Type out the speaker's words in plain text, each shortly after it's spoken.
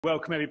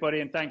Welcome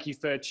everybody, and thank you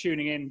for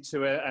tuning in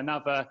to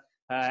another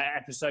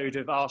episode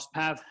of Ask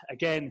Pav.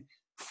 Again,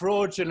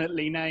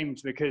 fraudulently named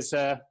because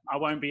I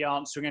won't be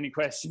answering any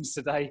questions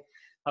today.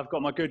 I've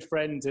got my good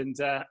friend and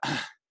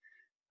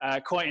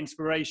quite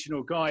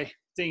inspirational guy,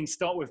 Dean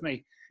Stott, with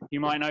me. You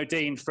might know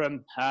Dean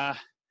from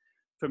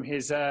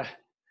his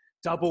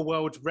double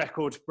world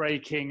record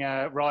breaking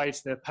ride,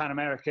 the Pan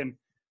American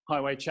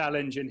Highway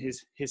Challenge, and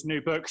his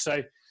new book.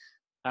 So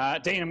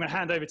Dean, I'm going to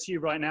hand over to you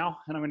right now,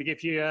 and I'm going to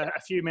give you a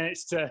few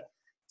minutes to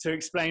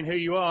explain who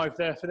you are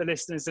for the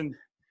listeners and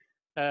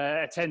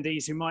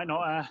attendees who might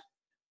not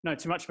know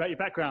too much about your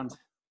background.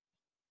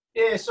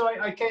 Yeah, so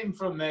I came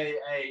from a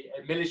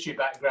military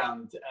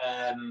background.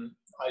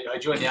 I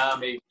joined the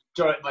army.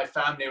 My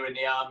family were in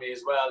the army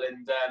as well,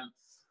 and I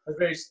was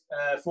very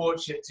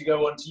fortunate to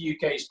go on to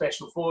UK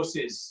Special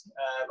Forces.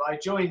 I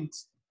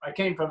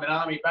came from an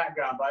army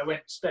background, but I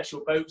went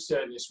Special Boat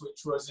Service,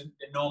 which wasn't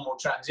the normal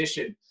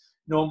transition.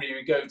 Normally you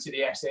would go to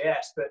the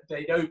SAS, but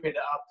they'd opened it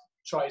up,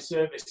 try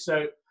service.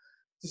 So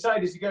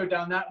decided to go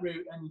down that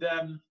route,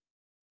 and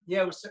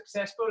yeah, it was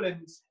successful.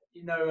 And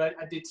you know,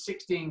 I did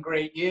 16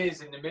 great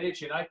years in the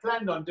military, and I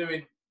planned on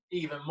doing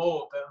even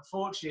more, but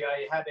unfortunately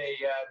I had a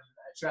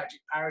tragic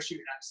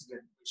parachute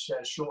accident which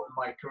shortened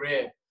my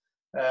career.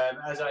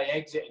 As I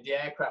exited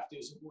the aircraft,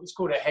 it's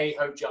called a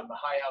hey-ho jump, a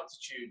high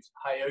altitude,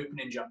 high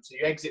opening jump. So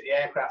you exit the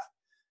aircraft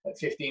at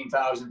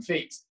 15,000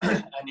 feet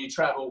and you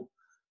travel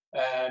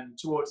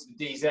towards the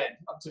DZ,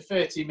 up to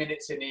 30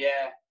 minutes in the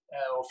air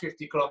or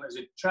 50 kilometers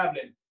of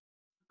traveling.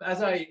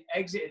 As I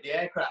exited the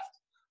aircraft,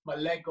 my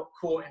leg got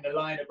caught in the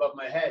line above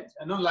my head.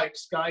 And unlike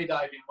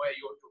skydiving, where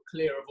you're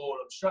clear of all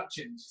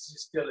obstructions, this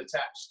is still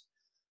attached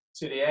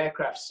to the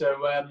aircraft. So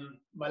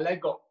my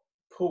leg got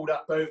pulled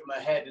up over my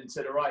head and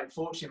to the right.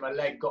 Fortunately, my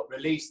leg got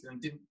released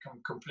and didn't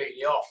come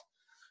completely off.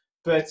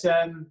 But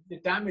the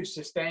damage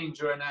sustained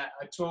during that,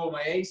 I tore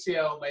my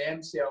ACL, my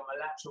MCL, my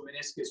lateral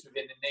meniscus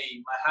within the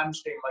knee, my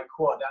hamstring, my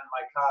quad, and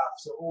my calf.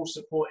 So all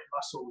supporting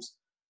muscles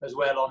as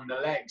well on the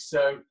legs.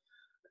 So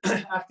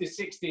after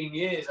 16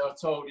 years, I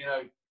was told, you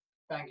know,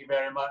 thank you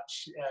very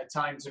much,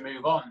 time to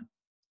move on.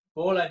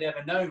 But all I'd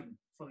ever known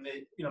from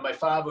my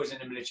father was in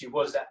the military,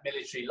 was that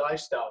military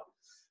lifestyle.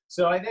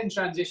 So I then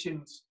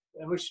transitioned,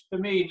 which for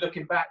me,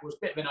 looking back, was a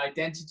bit of an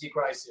identity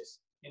crisis.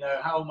 You know,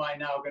 how am I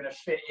now going to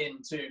fit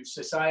into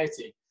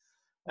society?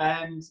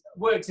 And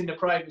worked in the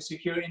private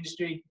security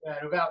industry,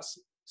 without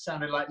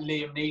sounding like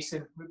Liam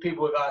Neeson, with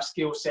people with our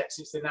skill sets,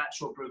 it's the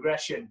natural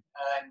progression.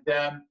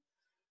 And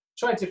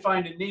tried to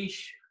find a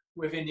niche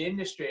within the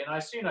industry. And I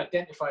soon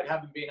identified,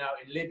 having been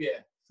out in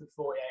Libya for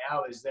 48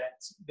 hours,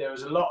 that there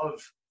was a lot of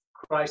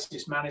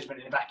crisis management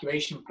and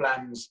evacuation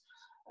plans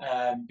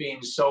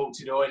being sold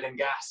to the oil and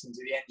gas and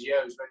to the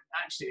NGOs, but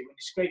actually when you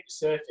scrape the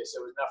surface,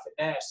 there was nothing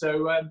there.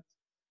 So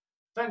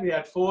thankfully I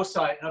had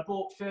foresight, and I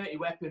bought 30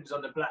 weapons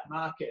on the black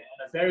market,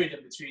 and I buried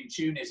them between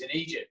Tunis and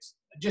Egypt,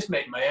 and just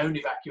made my own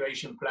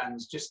evacuation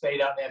plans. Just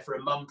stayed out there for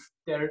a month,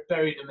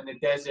 buried them in the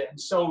desert,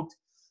 and sold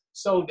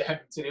them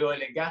to the oil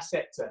and gas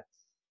sector.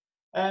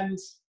 And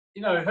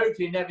you know,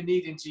 hopefully never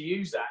needing to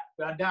use that,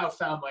 but I now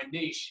found my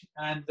niche.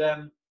 And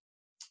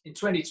in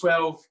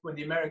 2012, when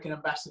the American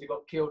ambassador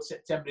got killed,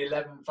 September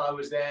 11th, I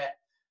was there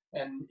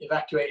and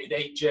evacuated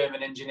 8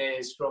 German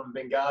engineers from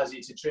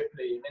Benghazi to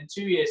Tripoli. And then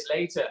 2 years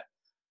later,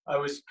 I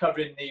was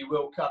covering the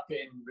World Cup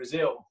in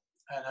Brazil,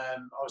 and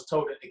I was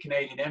told that the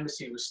Canadian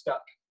embassy was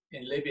stuck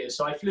in Libya.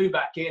 So I flew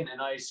back in,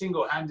 and I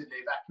single-handedly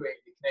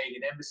evacuated the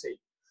Canadian embassy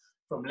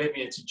from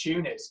Libya to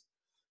Tunis.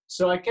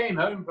 So I came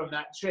home from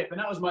that trip, and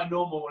that was my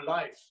normal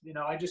life. You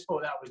know, I just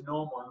thought that was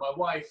normal. And my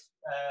wife,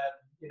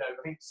 you know,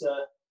 I think it's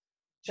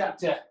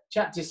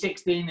chapter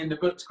 16 in the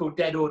book's called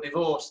Dead or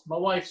Divorced. My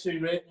wife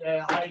soon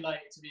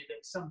highlighted to me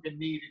that something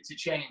needed to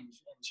change,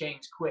 and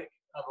change quick.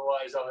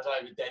 Otherwise, I was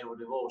either dead or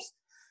divorced.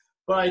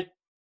 But I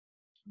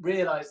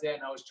realised then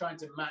I was trying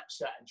to match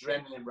that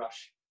adrenaline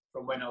rush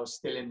from when I was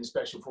still in the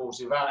Special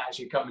Forces without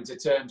actually coming to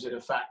terms with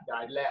the fact that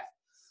I'd left.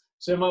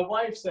 So my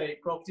wife's a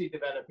property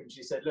developer, and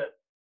she said, look,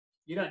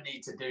 you don't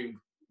need to do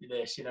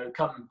this, you know,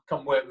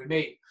 come work with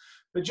me.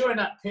 But during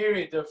that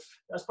period of,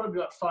 that's probably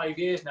about 5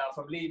 years now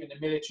from leaving the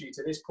military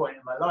to this point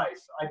in my life,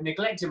 I'd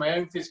neglected my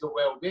own physical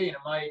well-being,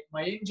 and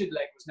my injured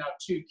leg was now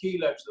 2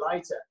 kilos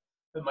lighter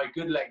than my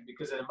good leg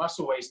because of the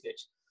muscle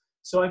wastage.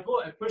 So I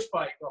bought a push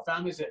bike off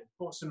Amazon,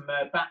 bought some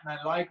Batman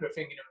Lycra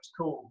thinking it was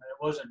cool, and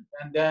it wasn't.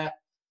 And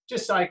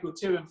just cycled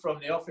to and from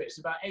the office,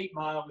 about 8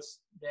 miles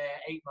there,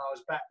 8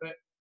 miles back. But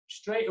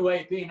straight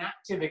away being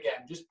active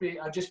again,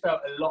 I just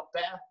felt a lot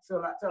better.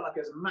 Felt like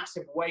there was a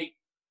massive weight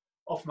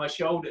off my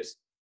shoulders.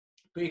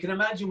 But you can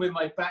imagine with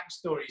my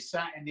backstory,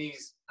 sat in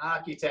these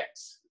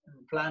architects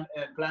and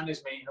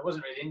planners meeting, I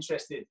wasn't really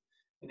interested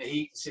in the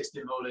heating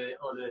system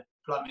or the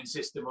plumbing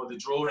system or the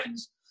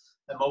drawings.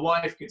 And my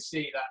wife could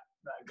see that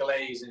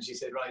glaze, and she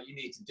said, right, you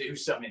need to do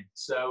something.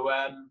 So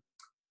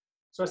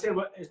I said,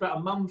 well, it's about a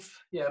month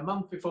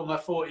before my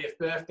 40th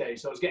birthday.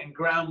 So I was getting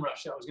ground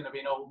rush. I was going to be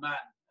an old man.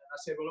 And I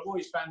said, well, I've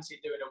always fancied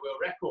doing a world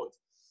record.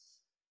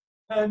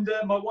 And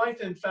my wife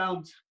then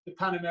found the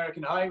Pan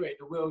American Highway,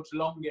 the world's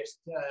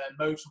longest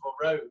motorable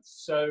road.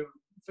 So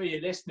for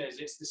your listeners,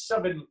 it's the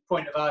southern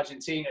point of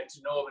Argentina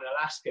to northern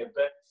Alaska.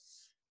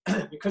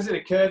 But because of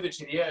the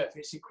curvature of the earth,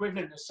 it's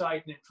equivalent to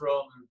cycling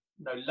from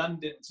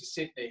London to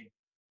Sydney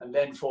and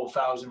then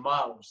 4,000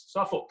 miles.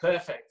 So I thought,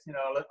 perfect,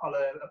 I'll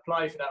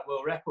apply for that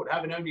world record,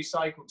 having only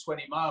cycled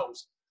 20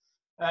 miles.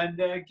 And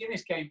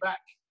Guinness came back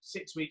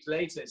 6 weeks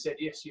later and said,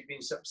 yes, you've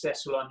been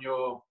successful on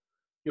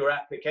your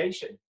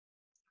application.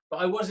 But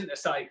I wasn't a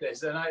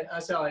cyclist, and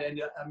that's how I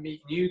ended up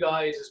meeting you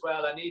guys as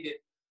well. I needed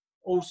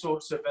all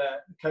sorts of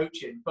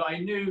coaching, but I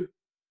knew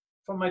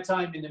from my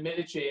time in the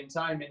military and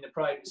time in the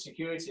private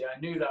security, I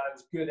knew that I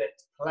was good at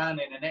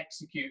planning and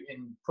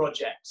executing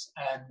projects.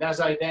 And as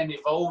I then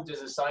evolved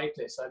as a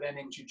cyclist, I then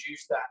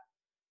introduced that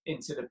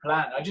into the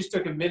plan. I just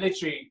took a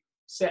military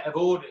set of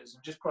orders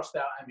and just crossed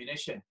out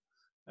ammunition,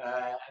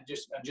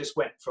 and just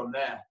went from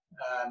there.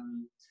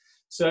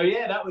 So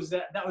yeah, that was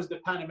the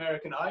Pan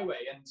American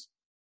Highway. And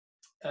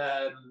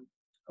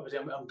obviously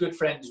I'm good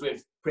friends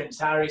with Prince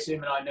Harry. So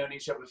him and I have known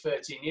each other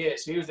 13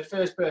 years. So he was the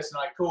first person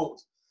I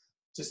called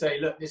to say,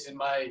 look, this is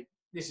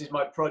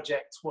my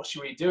project. What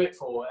should we do it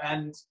for?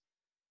 And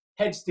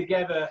Heads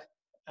Together,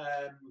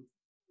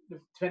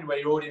 depending where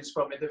your audience is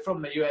from, if they're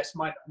from the US,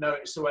 might not know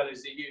it so well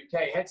as the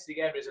UK. Heads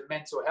Together is a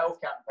mental health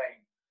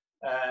campaign,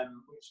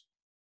 which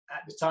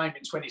at the time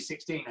in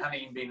 2016 hadn't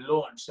even been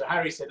launched. So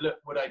Harry said, look,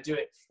 would I do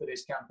it for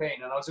this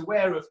campaign? And I was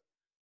aware of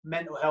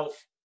mental health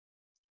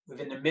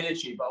within the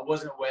military, but I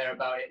wasn't aware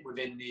about it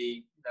within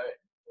the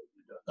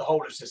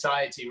whole of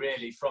society,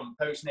 really, from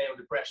postnatal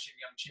depression,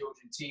 young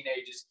children,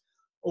 teenagers,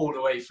 all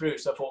the way through.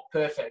 So I thought,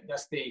 perfect,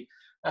 that's the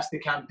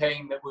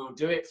campaign that we'll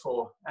do it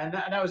for. And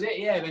that was it.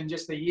 Yeah, then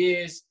just the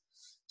years,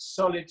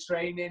 solid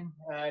training,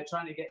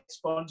 trying to get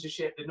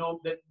sponsorship,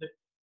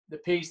 the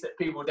piece that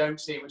people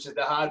don't see, which is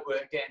the hard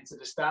work getting to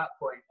the start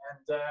point.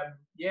 And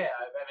yeah,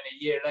 having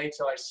a year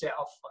later, I set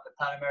off on the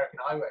Pan American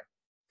Highway.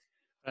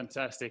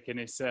 Fantastic. And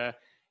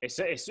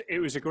it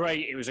was a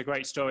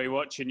great story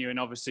watching you, and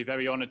obviously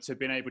very honoured to have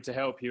been able to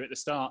help you at the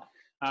start.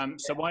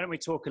 So why don't we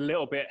talk a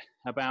little bit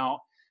about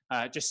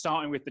just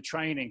starting with the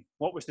training?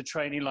 What was the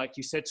training like?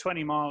 You said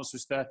 20 miles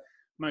was the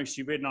most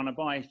you've ridden on a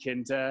bike,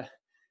 and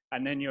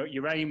then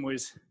your aim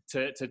was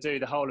to do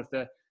the whole of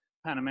the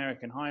Pan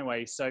American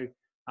Highway. So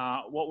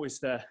what was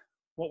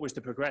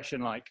the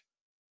progression like?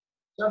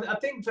 So I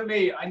think for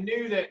me, I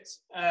knew that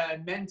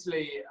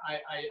mentally,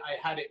 I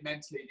had it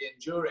mentally, the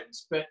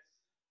endurance, but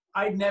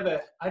I'd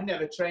never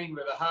trained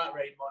with a heart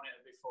rate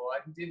monitor before. I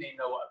didn't even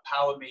know what a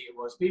power meter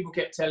was. People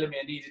kept telling me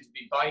I needed to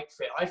be bike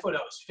fit. I thought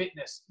that was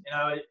fitness,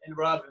 and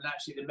rather than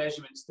actually the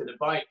measurements to the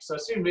bike. So I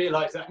soon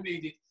realised I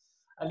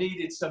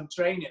needed some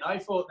training. I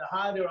thought the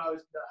harder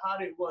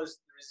it was,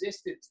 the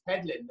resistance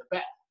pedaling, the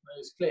better. It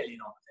was clearly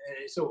not.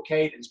 It's all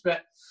cadence,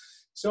 but.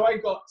 So I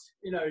got,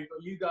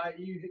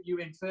 you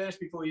in first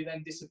before you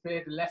then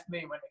disappeared and left me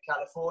and went to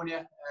California,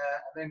 and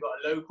then got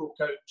a local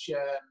coach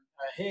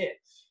here.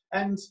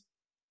 And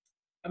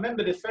I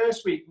remember the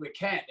first week with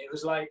Ken, it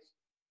was like,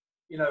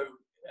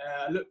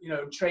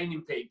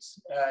 training peaks.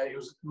 It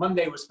was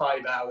Monday was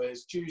 5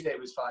 hours, Tuesday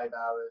was 5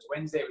 hours,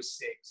 Wednesday was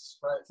 6,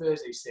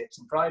 Thursday 6,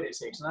 and Friday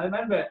 6. And I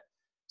remember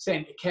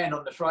saying to Ken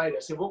on the Friday,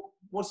 I said, well,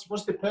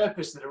 what's the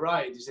purpose of the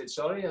ride? He said,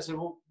 sorry. I said,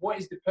 well, what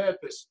is the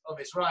purpose of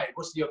this ride?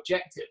 What's the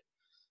objective?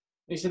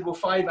 He said, well,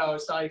 5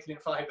 hours cycling,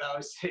 5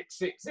 hours, 6,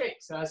 6,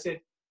 6. And I said,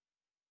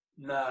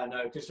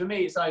 no, because for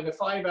me, it's either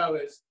 5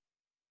 hours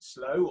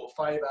slow or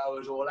 5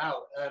 hours all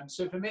out.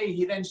 So for me,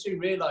 he then soon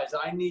realized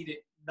that I needed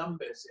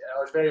numbers. I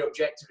was very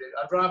objective.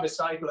 I'd rather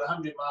cycle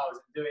 100 miles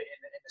and do it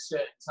in a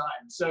certain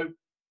time. So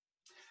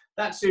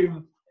that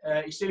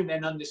he soon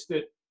then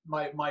understood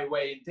my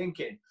way in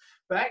thinking.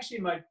 But actually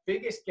my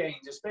biggest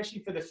gains,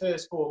 especially for the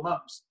first 4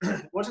 months,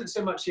 wasn't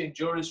so much the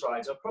endurance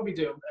rides. I'll probably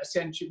do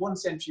one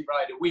century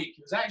ride a week.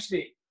 It was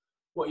actually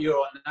what you're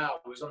on now.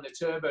 It was on the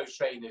turbo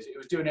trainers. It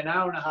was doing an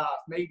hour and a half,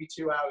 maybe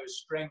 2 hours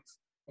strength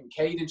and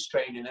cadence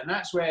training. And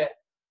that's where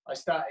I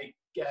started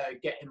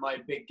getting my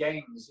big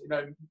gains.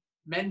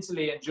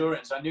 Mentally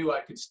endurance, I knew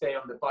I could stay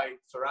on the bike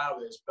for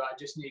hours, but I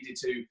just needed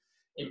to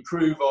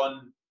improve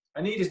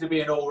I needed to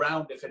be an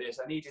all-rounder for this.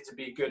 I needed to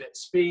be good at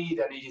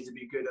speed. I needed to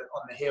be good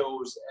on the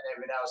hills and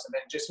everything else, and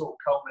then just all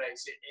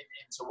culminates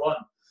into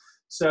one.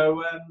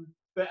 So,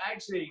 but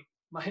actually,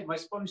 my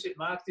sponsorship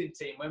marketing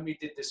team, when we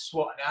did the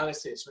SWOT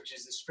analysis, which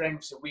is the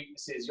strengths and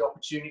weaknesses, the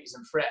opportunities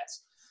and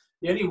threats,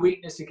 the only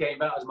weakness that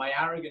came out was my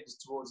arrogance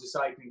towards the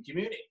cycling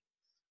community,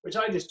 which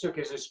I just took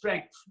as a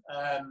strength.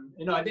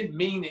 I didn't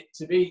mean it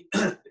to be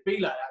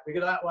like that,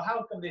 because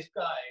how come this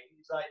guy,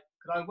 he's like,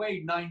 I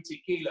weigh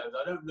 90 kilos,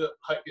 I don't look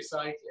like a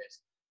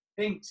cyclist,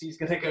 thinks he's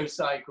going to go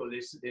cycle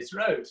this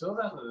road. So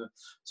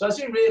I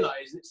soon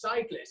realised that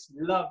cyclists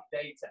love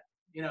data.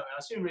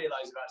 I soon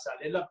realised about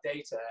cycling, they love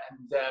data.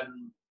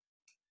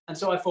 And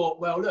so I thought,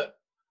 well, look,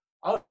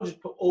 I'll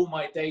just put all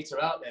my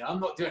data out there. I'm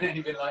not doing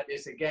anything like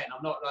this again.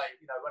 I'm not like,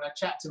 when I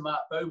chat to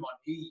Mark Beaumont,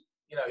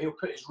 he'll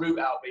put his route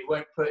out, but he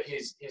won't put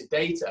his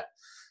data.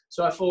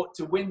 So I thought,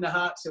 to win the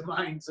hearts and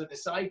minds of the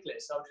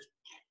cyclists, I'll just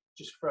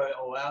just throw it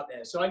all out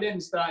there. So I then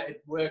started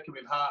working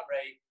with heart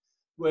rate,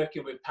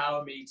 working with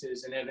power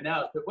meters and everything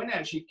else. But when it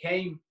actually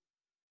came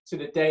to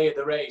the day of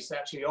the race,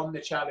 actually on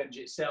the challenge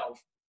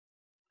itself,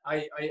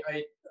 my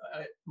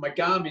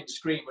Garmin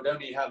screen would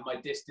only have my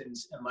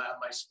distance and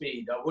my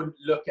speed. I wouldn't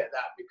look at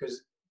that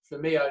because for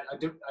me, I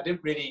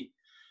didn't really,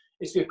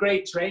 it's a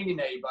great training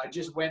aid, but I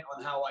just went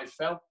on how I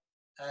felt.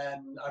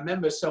 And I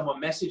remember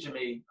someone messaging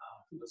me,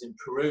 I think it was in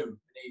Peru, and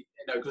he,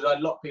 because I had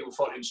a lot of people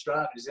following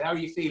Strava. He said, "How are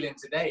you feeling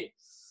today?"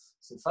 I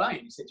said,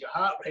 "Fine." He said, "Your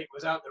heart rate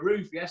was out the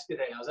roof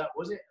yesterday." I was like,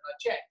 "Was it?" And I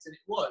checked, and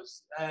it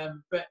was.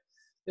 But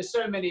there's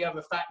so many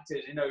other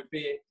factors, be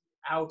it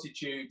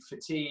altitude,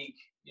 fatigue,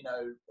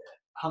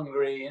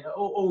 hungry, and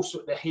all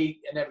sort of the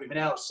heat and everything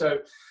else. So,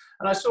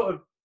 and I sort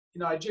of,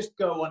 I just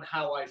go on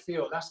how I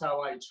feel. That's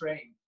how I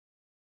train.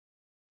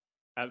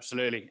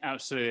 Absolutely,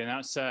 absolutely. And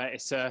that's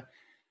it's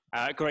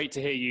great to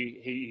hear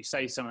you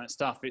say some of that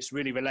stuff. It's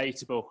really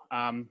relatable.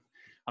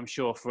 I'm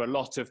sure for a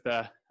lot of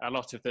the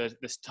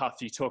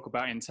stuff you talk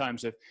about in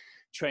terms of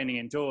training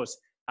indoors.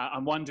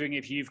 I'm wondering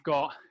if you've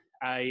got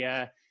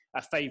a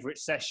favorite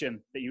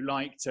session that you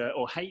like to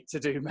or hate to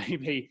do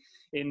maybe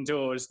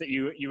indoors that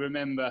you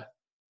remember.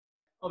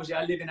 Obviously,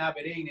 I live in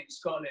Aberdeen in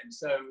Scotland,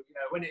 so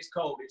when it's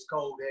cold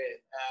here,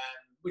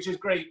 which is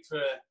great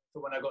for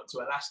when I got to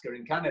Alaska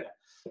in Canada.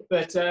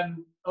 But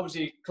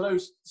obviously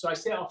close, so I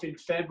set off in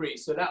February.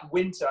 So that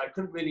winter, I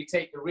couldn't really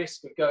take the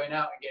risk of going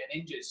out and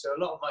getting injured. So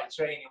a lot of my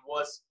training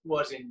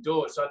was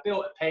indoors. So I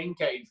built a pain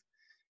cave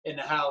in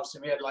the house,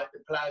 and we had like the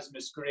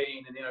plasma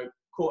screen, and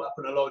caught up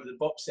on a lot of the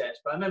box sets.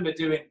 But I remember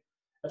doing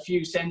a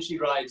few century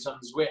rides on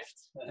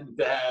Zwift, and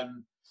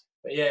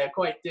but yeah,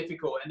 quite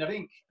difficult. And I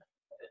think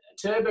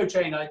turbo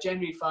train I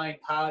generally find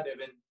harder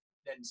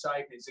than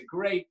cycling. It's a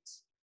great.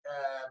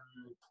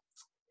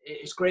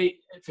 It's great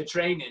for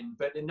training,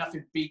 but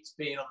nothing beats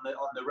being on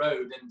the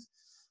road. And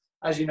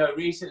as you know,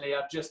 recently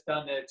I've just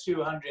done a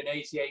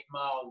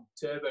 288-mile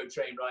turbo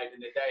train ride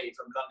in a day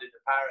from London to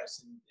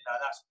Paris, and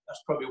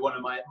that's probably one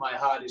of my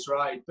hardest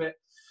rides. But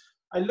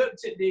I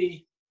looked at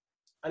the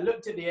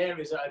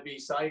areas that I'd be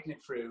cycling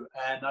through,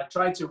 and I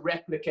tried to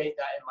replicate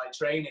that in my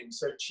training.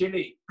 So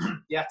Chile,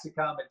 the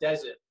Atacama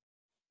Desert,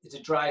 is the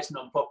driest and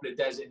unpopular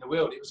desert in the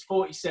world. It was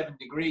 47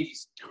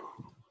 degrees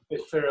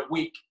for a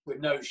week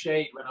with no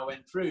shade when I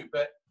went through.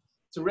 But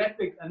to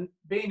replicate, and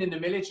being in the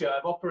military,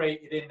 I've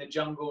operated in the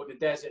jungle, the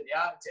desert, the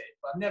Arctic,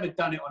 but I've never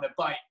done it on a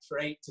bike for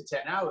 8 to 10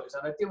 hours,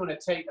 and I didn't want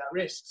to take that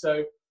risk.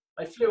 So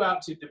I flew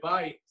out to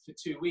Dubai for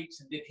 2 weeks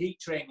and did heat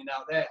training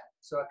out there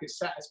so I could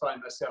satisfy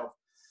myself.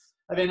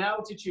 And then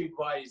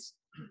altitude-wise,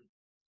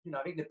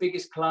 I think the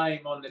biggest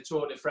climb on the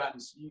Tour de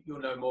France, you'll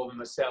know more than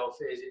myself,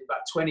 is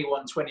about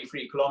 21,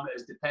 23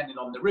 kilometers, depending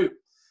on the route.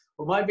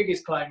 Well, my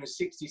biggest climb was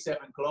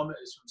 67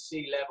 kilometers from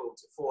sea level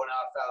to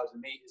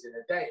 4,500 meters in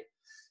a day.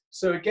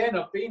 So again,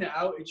 I've been at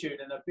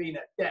altitude and I've been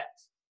at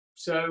depth.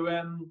 So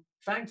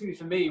thankfully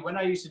for me, when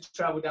I used to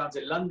travel down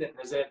to London,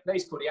 there's a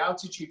place called the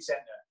Altitude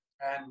Centre,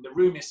 and the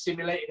room is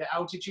simulated at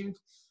altitude.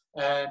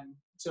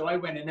 So I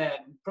went in there,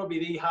 and probably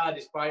the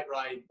hardest bike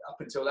ride up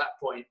until that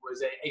point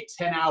was a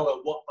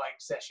 10-hour watt bike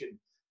session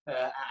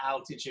at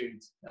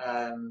altitude.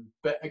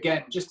 But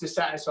again, just to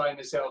satisfy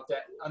myself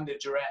that under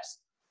duress,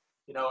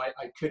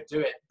 I could do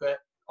it. But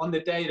on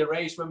the day of the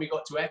race, when we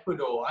got to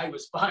Ecuador, I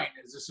was fine.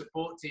 As a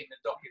support team, the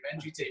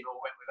documentary team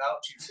all went with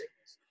altitude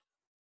sickness.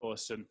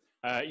 Awesome.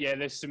 Yeah,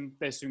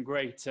 there's some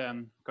great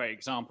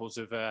examples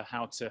of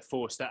how to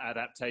force that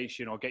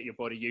adaptation or get your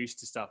body used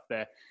to stuff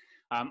there.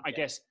 I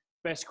guess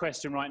best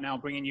question right now,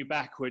 bringing you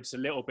backwards a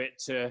little bit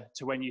to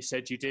when you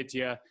said you did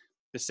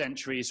the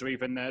centuries or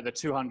even the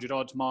 200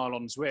 odd mile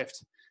on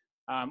Zwift.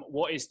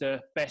 What is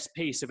the best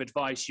piece of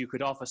advice you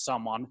could offer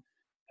someone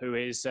who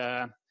is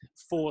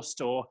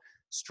forced or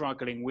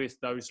struggling with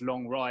those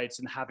long rides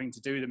and having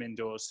to do them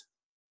indoors?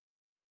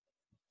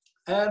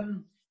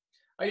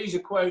 I use a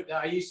quote that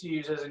I used to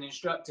use as an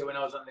instructor when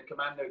I was on the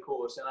commando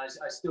course, and I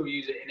still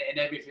use it in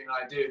everything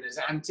I do. And it's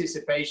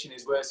anticipation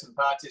is worse than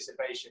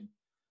participation.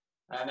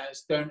 And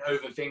that's don't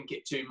overthink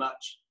it too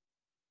much.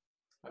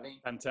 I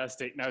think.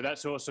 Fantastic. No,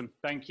 that's awesome.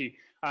 Thank you.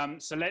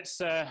 So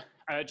let's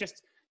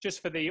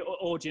just for the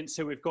audience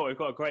who we've got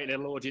a great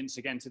little audience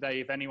again today.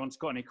 If anyone's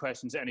got any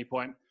questions at any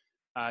point,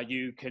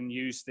 you can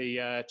use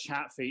the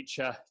chat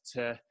feature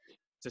to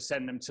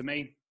send them to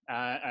me,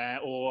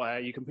 or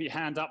you can put your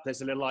hand up.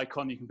 There's a little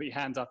icon. You can put your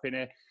hand up in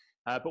here,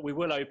 but we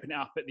will open it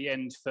up at the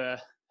end for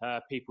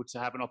people to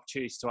have an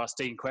opportunity to ask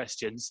Dean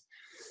questions.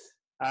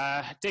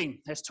 Dean,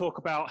 let's talk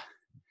about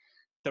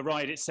the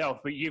ride itself.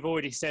 But you've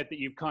already said that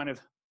you've kind of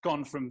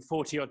gone from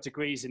 40 odd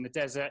degrees in the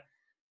desert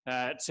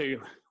to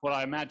what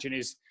I imagine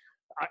is,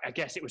 I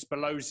guess it was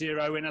below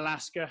zero in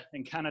Alaska,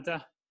 in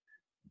Canada.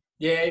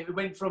 Yeah, it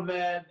went from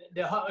the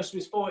hottest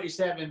was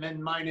 47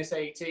 and minus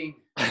 18.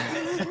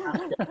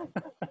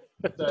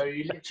 So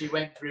you literally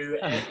went through,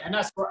 and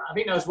that's what I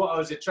think that was what I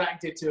was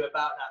attracted to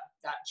about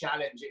that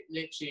challenge. It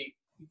literally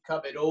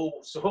covered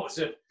all sorts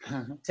of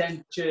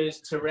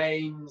temperatures,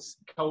 terrains,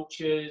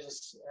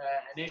 cultures,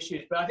 and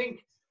issues. But I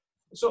think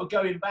sort of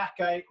going back,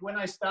 when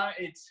I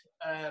started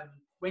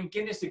when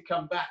Guinness had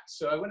come back,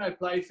 so when I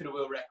applied for the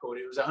world record,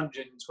 it was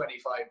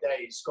 125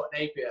 days. Scott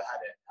Napier had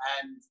it.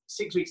 And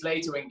 6 weeks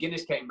later, when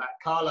Guinness came back,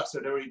 Carlos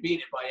had already beat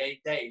it by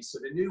 8 days. So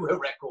the new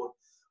world record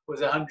was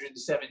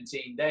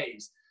 117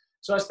 days.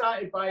 So I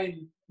started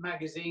buying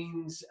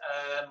magazines.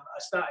 I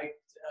started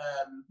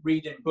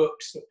reading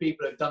books that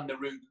people have done the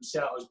route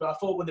themselves. But I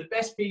thought, well, the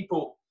best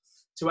people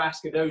to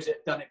ask are those that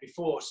have done it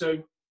before. So,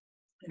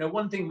 you know,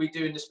 one thing we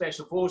do in the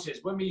Special Forces,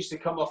 when we used to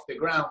come off the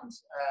ground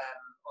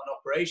on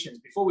operations,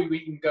 before we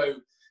even go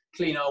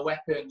clean our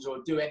weapons or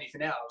do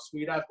anything else,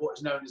 we'd have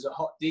what's known as a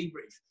hot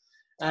debrief.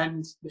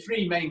 And the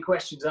three main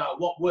questions are: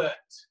 what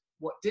worked,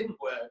 what didn't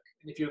work,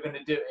 and if you were going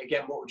to do it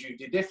again, what would you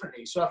do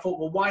differently? So I thought,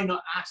 well, why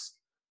not ask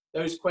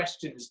those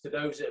questions to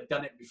those that have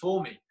done it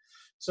before me?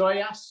 So I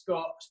asked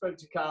Scott, spoke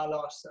to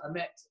Carlos, I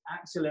met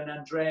Axel and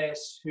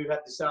Andreas, who had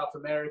the South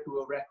America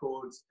world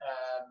record.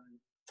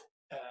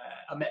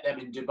 I met them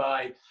in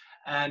Dubai,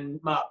 and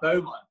Mark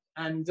Beaumont.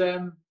 And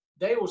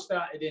they all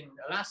started in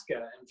Alaska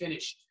and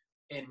finished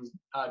in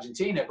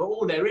Argentina, but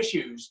all their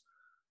issues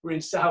were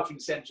in South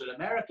and Central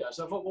America.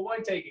 So I thought, well, why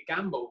take a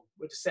gamble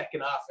with the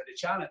second half of the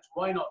challenge?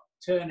 Why not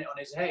turn it on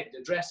its head,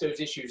 address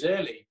those issues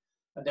early,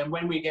 and then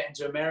when we get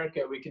into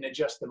America, we can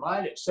adjust the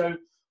mileage. So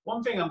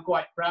one thing I'm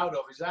quite proud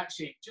of is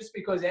actually, just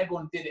because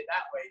everyone did it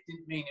that way, it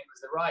didn't mean it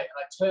was the right. And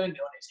I turned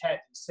it on its head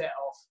and set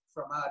off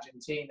from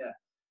Argentina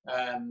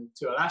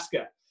to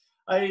Alaska.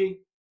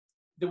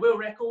 The world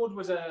record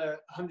was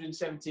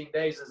 117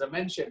 days, as I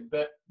mentioned,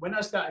 but when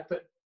I started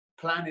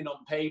planning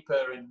on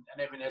paper and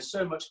everything, there's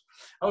so much.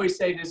 I always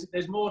say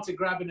there's more to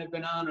grabbing a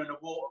banana and a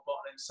water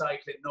bottle and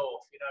cycling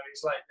north. You know,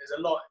 it's like there's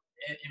a lot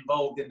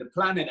involved in the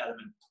planning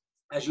element,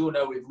 as you all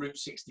know, with Route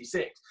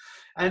 66.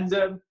 And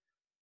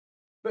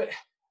but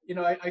you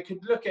know, I could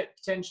look at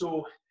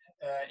potential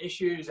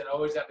issues, and I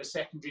always have a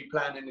secondary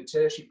plan and a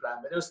tertiary plan.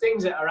 But those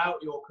things that are out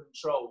of your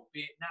control,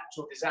 be it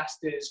natural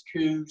disasters,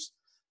 coups,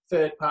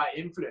 third-party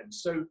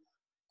influence. So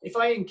if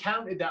I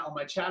encountered that on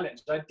my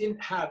challenge, I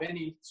didn't have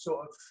any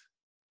sort of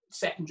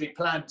secondary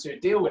plan to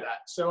deal with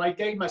that. So I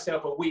gave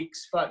myself a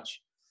week's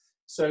fudge.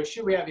 So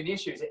should we have any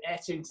issues, it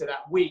ate into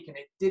that week, and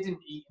it didn't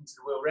eat into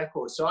the world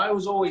record. So I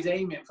was always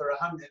aiming for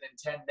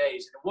 110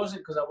 days. And it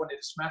wasn't because I wanted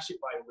to smash it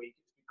by a week.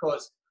 It's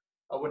because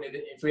I wanted,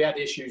 if we had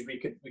issues, we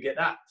get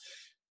that.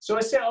 So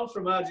I set off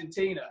from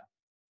Argentina,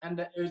 and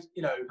it was,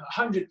 you know,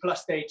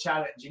 100+ day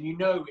challenge, and you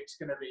know it's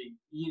going to be,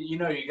 you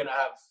know you're going to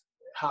have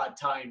hard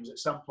times at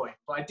some point.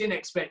 But I didn't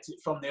expect it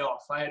from the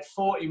off. I had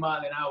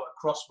 40-mile-an-hour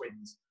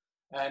crosswinds,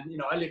 and you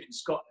know, I live in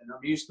Scotland,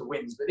 I'm used to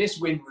winds, but this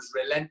wind was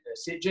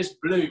relentless. It just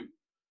blew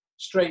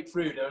straight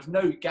through. There was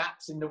no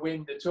gaps in the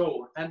wind at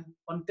all. And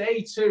on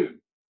day 2,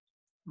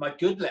 my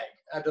good leg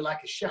had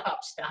like a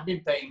sharp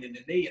stabbing pain in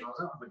the knee, and I was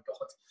like, oh my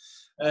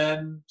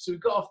God. So we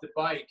got off the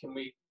bike and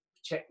we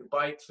checked the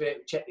bike fit,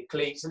 we checked the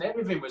cleats, and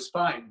everything was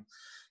fine.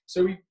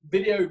 So we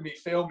videoed me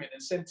filming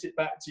and sent it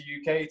back to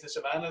UK to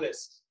some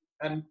analysts.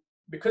 And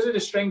because of the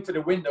strength of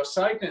the wind, I was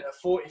cycling at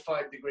a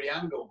 45-degree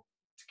angle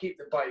to keep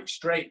the bike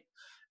straight.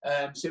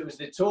 So it was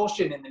the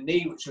torsion in the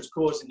knee which was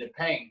causing the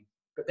pain.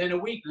 But then a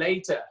week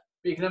later,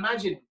 you can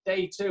imagine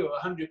day 2 of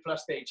a 100+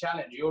 day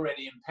challenge, you're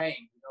already in pain,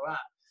 you know that.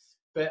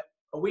 But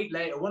a week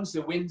later, once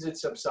the winds had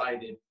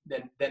subsided,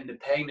 then the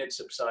pain had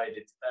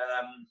subsided.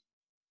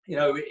 You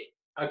know,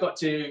 I got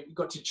to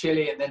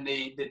Chile, and then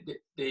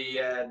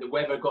the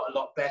weather got a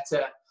lot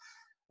better.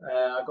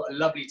 I got a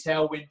lovely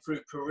tailwind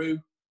through Peru.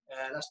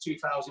 That's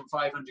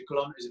 2,500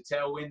 kilometers of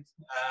tailwind.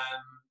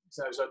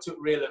 So I took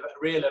real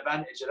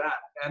advantage of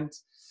that. And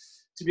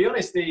to be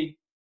honest,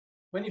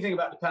 when you think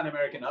about the Pan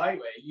American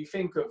Highway, you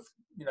think of,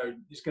 you know,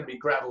 there's going to be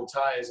gravel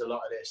tires, a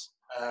lot of this.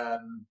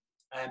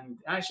 And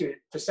actually,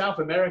 for South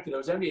America, there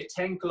was only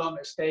a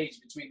 10-kilometer stage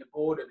between the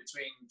border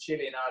between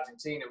Chile and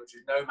Argentina, which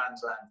was no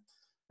man's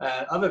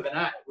land. Other than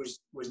that, it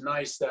was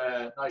nice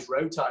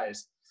road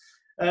tires.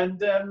 And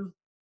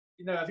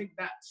you know, I think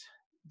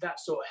that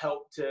sort of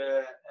helped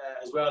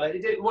as well.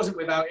 It wasn't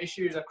without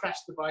issues. I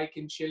crashed the bike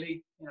in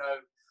Chile. You know,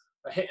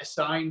 I hit a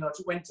sign. I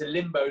went to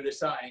limbo the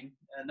sign,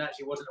 and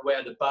actually wasn't aware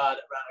of the bar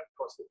that ran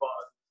across the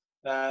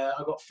bottom.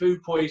 I got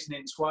food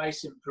poisoning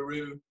twice in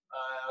Peru.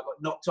 I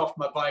got knocked off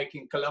my bike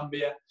in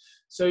Colombia.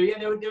 So yeah,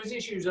 there was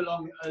issues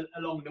along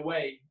the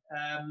way.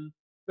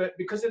 But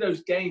because of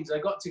those gains, I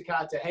got to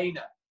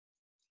Cartagena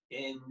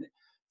in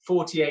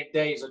 48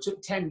 days. I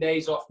took 10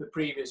 days off the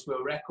previous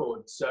world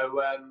record.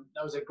 So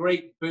that was a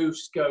great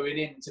boost going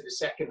into the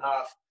second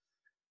half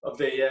of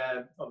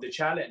the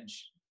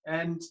challenge.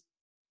 And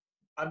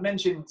I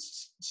mentioned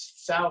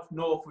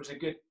south-north was a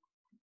good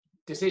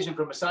decision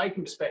from a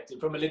cycling perspective.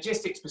 From a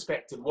logistics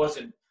perspective,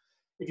 wasn't.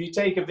 If you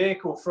take a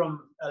vehicle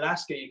from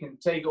Alaska, you can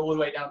take it all the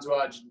way down to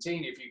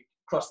Argentina if you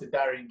cross the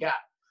Darien Gap.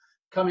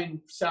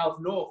 Coming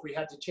south-north, we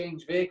had to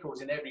change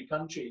vehicles in every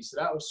country, so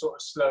that was sort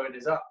of slowing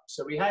us up.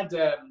 So we had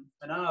an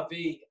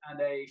RV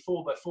and a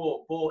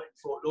 4x4 bought in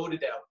Fort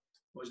Lauderdale.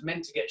 It was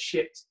meant to get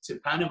shipped to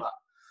Panama.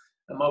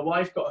 And my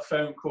wife got a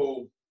phone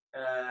call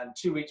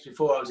 2 weeks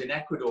before I was in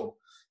Ecuador,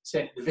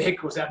 saying the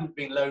vehicles hadn't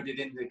been loaded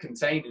in the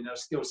container and I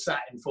was still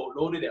sat in Fort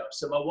Lauderdale.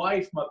 So my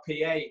wife, my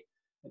PA,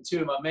 and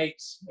two of my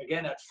mates,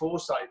 again at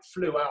foresight,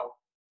 flew out,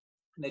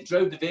 and they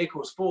drove the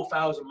vehicles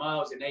 4,000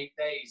 miles in 8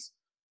 days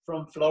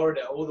from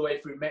Florida all the way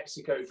through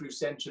Mexico, through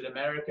Central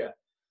America.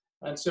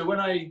 And so when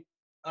I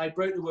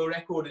broke the world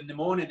record in the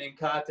morning in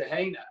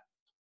Cartagena,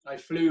 I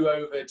flew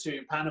over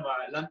to Panama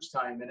at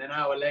lunchtime, and an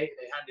hour later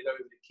they handed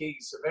over the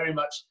keys. So very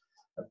much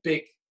a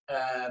big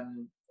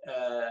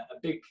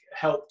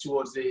help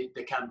towards the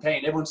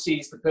campaign. Everyone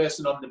sees the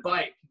person on the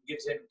bike and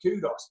gives him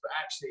kudos, but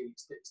actually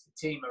it's the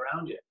team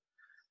around you.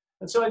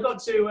 And so I got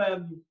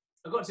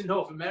to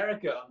North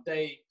America on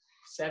day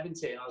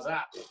 70, and I was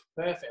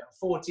perfect. I'm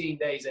 14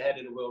 days ahead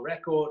of the world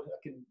record. I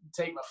can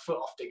take my foot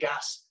off the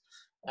gas,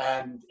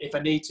 and if I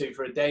need to,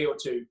 for a day or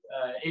two,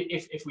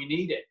 if we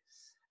need it.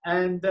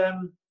 And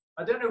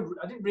I don't know,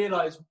 I didn't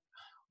realize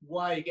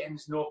why getting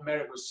to North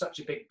America was such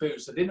a big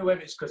boost. I didn't know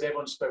whether it's because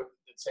everyone spoke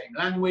the same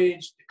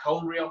language, the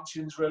culinary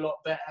options were a lot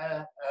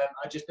better.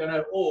 I just don't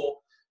know. Or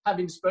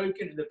having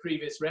spoken to the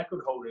previous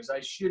record holders,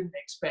 I shouldn't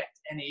expect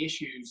any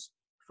issues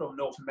from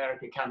North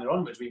America, Canada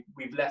onwards.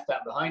 We've left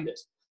that behind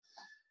us.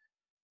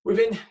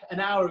 Within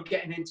an hour of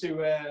getting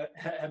into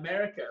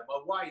America,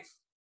 my wife,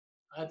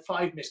 I had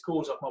 5 missed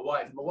calls off my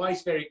wife. And my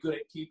wife's very good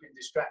at keeping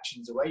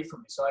distractions away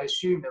from me. So I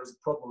assumed there was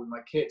a problem with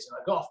my kids. And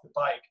I got off the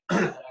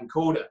bike and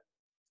called her.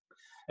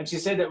 And she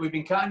said that we've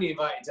been kindly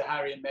invited to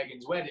Harry and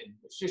Meghan's wedding,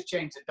 which just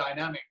changed the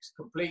dynamics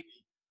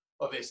completely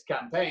of this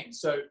campaign.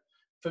 So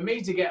for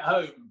me to get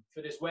home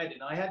for this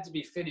wedding, I had to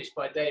be finished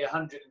by day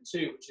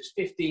 102, which is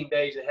 15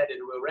 days ahead of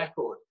the world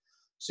record.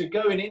 So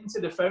going into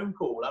the phone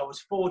call, I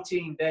was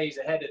 14 days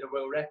ahead of the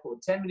world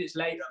record. 10 minutes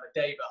later, I'm a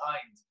day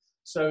behind.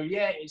 So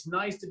yeah, it's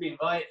nice to be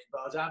invited,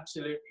 but I was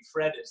absolutely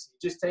fretted. It's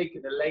just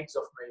taken the legs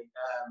off me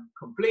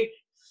completely.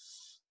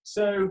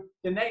 So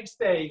the next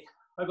day,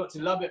 I got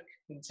to Lubbock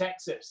in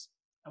Texas,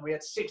 and we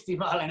had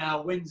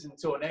 60-mile-an-hour winds and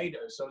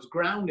tornadoes. So I was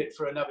grounded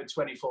for another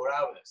 24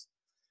 hours.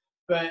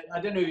 But I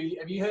don't know,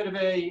 have you heard of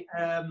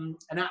an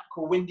app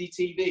called Windy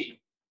TV?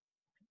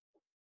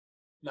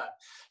 No.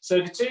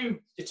 So the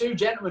two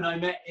gentlemen I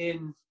met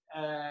in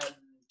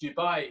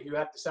Dubai who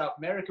had the South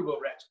America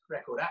World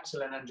Record,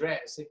 Axel and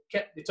Andreas,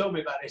 they told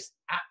me about this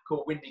app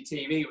called Windy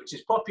TV, which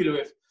is popular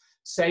with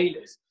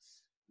sailors.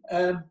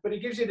 But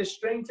it gives you the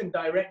strength and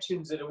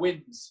directions of the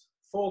winds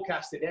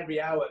forecasted every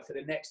hour for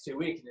the next 2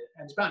 weeks.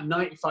 And it's about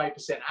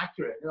 95%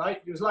 accurate.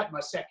 It was like my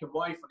second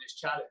wife on this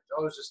challenge.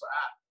 I was just like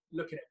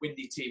looking at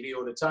Windy TV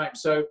all the time.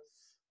 So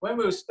when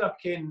we were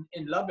stuck in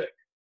Lubbock,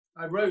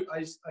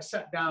 I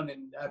sat down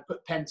and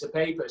put pen to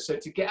paper. So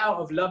to get out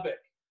of Lubbock,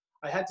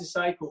 I had to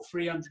cycle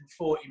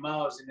 340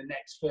 miles in the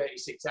next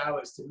 36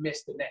 hours to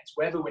miss the next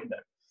weather window.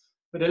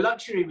 But the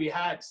luxury we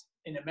had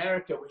in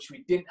America, which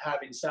we didn't have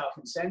in South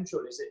and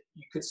Central, is that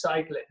you could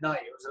cycle at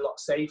night. It was a lot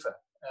safer.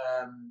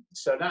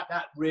 So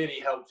that really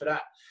helped for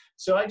that.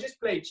 So I just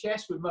played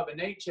chess with Mother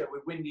Nature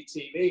with Windy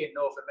TV in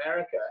North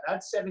America. And I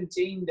had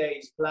 17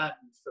 days planned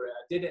for it.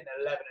 I did it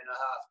in 11 and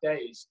a half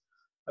days.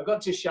 I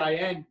got to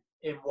Cheyenne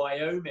in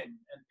Wyoming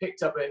and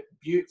picked up a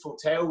beautiful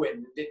tailwind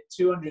and did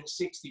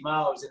 260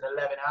 miles in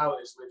 11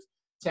 hours with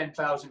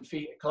 10,000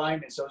 feet of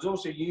climbing. So I was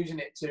also using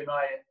it to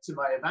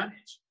my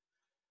advantage.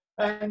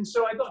 And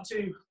so I got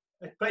to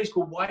a place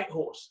called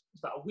Whitehorse.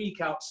 It's about a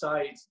week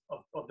outside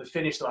of the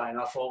finish line.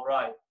 I thought,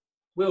 right,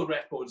 world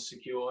record's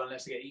secure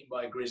unless I get eaten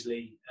by a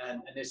grizzly,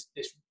 and this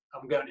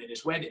I'm going to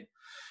this wedding.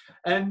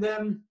 And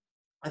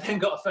I then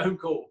got a phone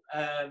call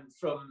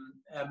from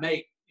a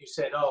mate who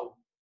said, oh,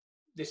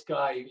 this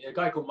guy, a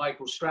guy called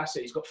Michael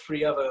Strasser, he's got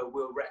 3 other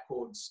world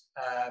records,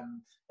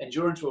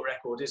 endurance world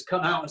records, has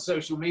come out on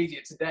social media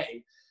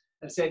today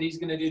and said he's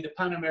going to do the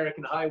Pan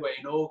American Highway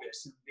in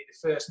August and be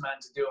the first man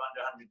to do it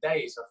under 100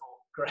 days. I thought,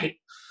 great.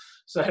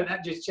 So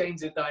that just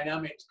changed the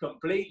dynamics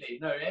completely. You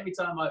know, every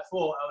time I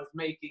thought I was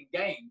making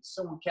gains,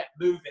 someone kept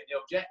moving the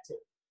objective.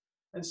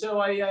 And so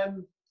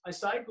I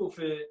cycled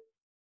for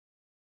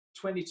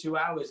 22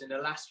 hours in the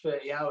last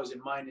 30 hours in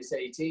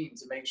 -18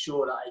 to make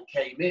sure that I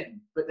came in.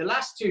 But the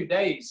last 2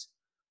 days,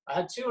 I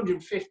had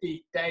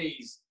 250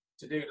 days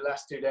to do the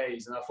last 2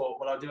 days. And I thought,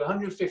 well, I'll do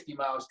 150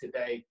 miles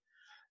today.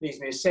 Leaves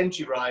me a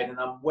century ride and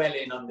I'm well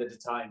in under the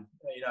time.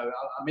 You know,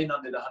 I'm in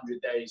under the 100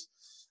 days.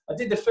 I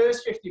did the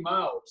first 50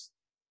 miles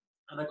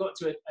and I got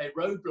to a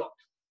roadblock.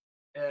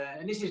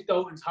 And this is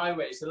Dalton's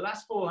Highway. So the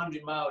last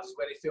 400 miles is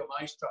where they film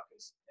ice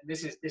truckers. And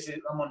this is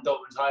I'm on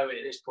Dalton's Highway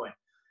at this point.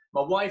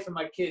 My wife and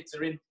my kids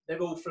are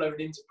they've all flown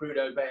into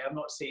Prudhoe Bay. I've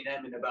not seen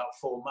them in about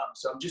 4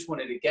 months. So I'm just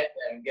wanted to get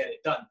there and get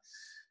it done.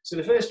 So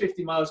the first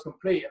 50 miles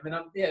complete. I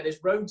mean, this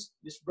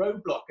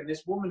roadblock, and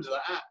this woman's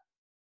like,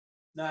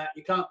 nah,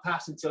 you can't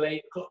pass until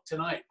 8 o'clock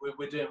tonight.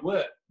 We're doing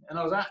work. And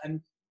I was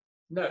and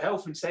no,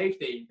 health and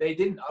safety, they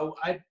didn't.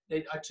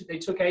 They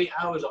took 8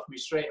 hours off me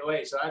straight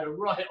away. So I had a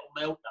right old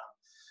meltdown.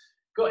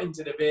 Got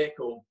into the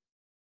vehicle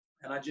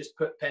and I just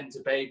put pen to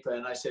paper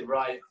and I said,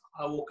 right,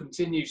 I will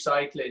continue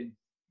cycling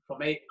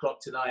from 8 o'clock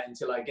tonight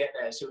until I get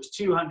there. So it was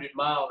 200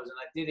 miles and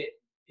I did it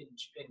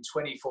in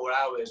 24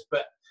 hours,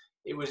 but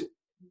it was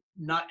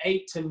not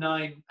 8 to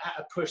 9 at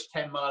a push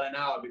 10 mile an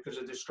hour because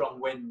of the strong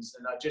winds.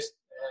 And I just,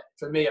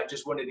 for me, I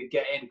just wanted to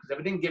get in because if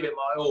I didn't give it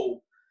my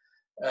all,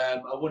 I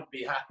wouldn't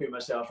be happy with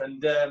myself.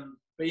 And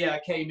but yeah, I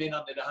came in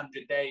under the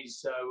 100 days.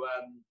 So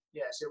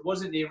yeah, so it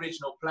wasn't the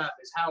original plan.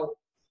 It's how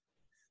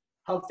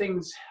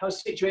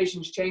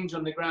situations change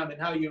on the ground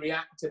and how you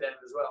react to them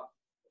as well.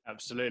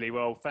 Absolutely.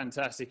 Well,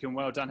 fantastic and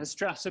well done. Has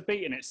Strasser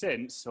beaten it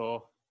since,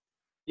 or?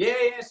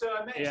 Yeah. So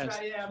I met. Yes.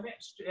 He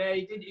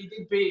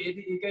did beat it.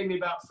 He gave me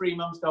about 3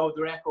 months to hold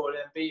the record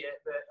and beat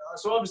it. But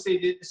so obviously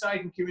the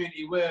cycling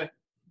community were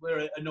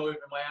annoyed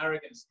with my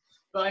arrogance.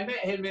 But I met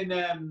him in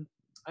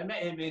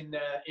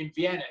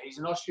Vienna. He's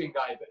an Austrian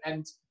guy,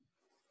 and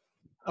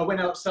I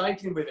went out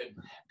cycling with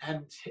him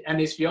and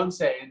his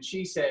fiance, and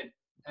she said,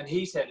 and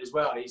he said as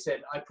well, he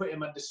said, I put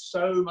him under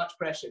so much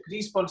pressure because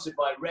he's sponsored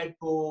by Red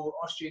Bull,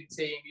 Austrian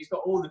team. He's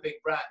got all the big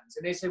brands.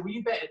 And they said, well,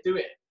 you better do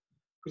it.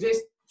 Because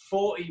this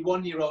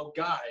 41-year-old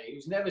guy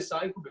who's never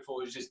cycled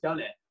before has just done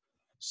it.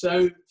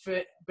 So,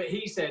 but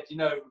he said, you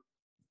know,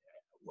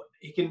 what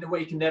he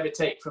can never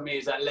take from me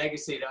is that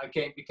legacy that I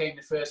became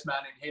the first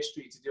man in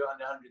history to do it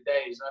under 100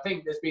 days. And I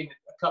think there's been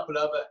a couple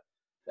other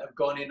that have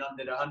gone in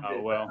under the 100.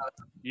 Oh, well,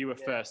 you were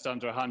first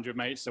under 100,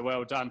 mate, so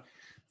well done.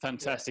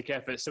 Fantastic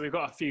effort. So we've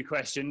got a few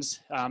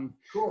questions.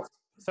 Cool.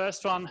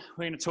 First one,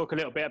 we're going to talk a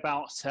little bit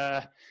about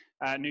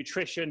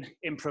nutrition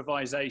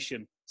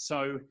improvisation.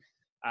 So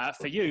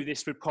for you,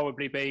 this would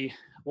probably be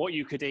what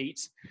you could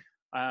eat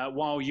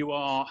while you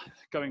are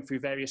going through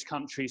various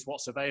countries,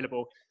 what's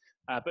available.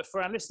 But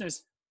for our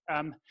listeners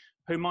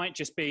who might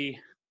just be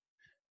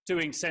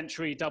doing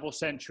century, double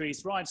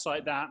centuries, rides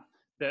like that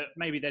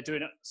maybe they're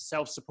doing it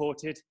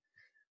self-supported,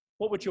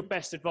 what would your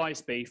best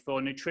advice be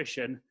for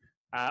nutrition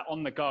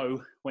on the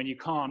go when you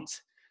can't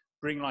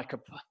bring like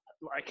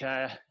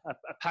a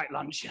packed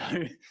lunch?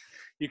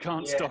 You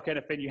can't stock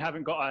anything. You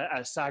haven't got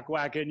a sag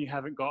wagon. You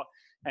haven't got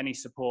any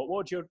support. What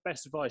would your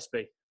best advice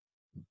be?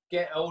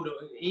 Get older,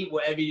 eat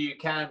whatever you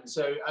can.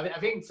 So I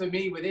think for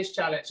me with this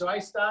challenge, so I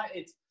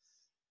started,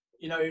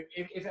 you know,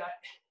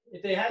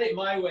 if they had it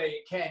my way,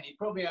 Ken, he'd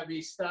probably have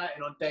me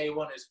starting on day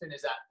one as thin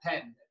as that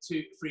pen,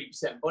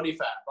 2-3% body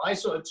fat. But I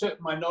sort of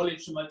took my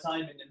knowledge from my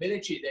time in the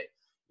military that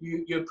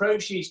you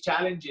approach these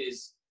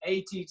challenges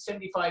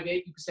 75,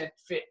 80%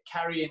 fit,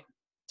 carrying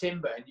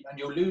timber, and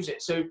you'll lose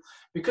it. So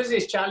because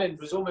this challenge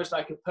was almost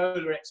like a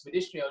polar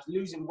expedition, I was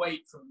losing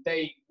weight from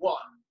day one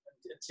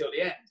until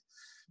the end.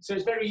 So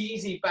it's very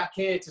easy back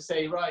here to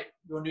say, right,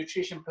 your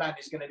nutrition plan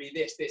is going to be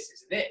this, this,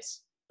 this, and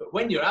this. But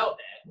when you're out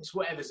there, it's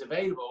whatever's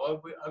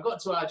available. I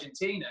got to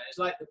Argentina. It's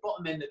like the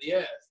bottom end of the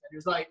earth. And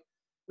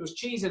it was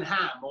cheese and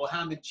ham, or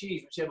ham and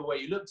cheese, whichever way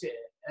you looked at it.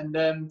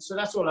 And so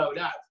that's all I would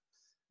have.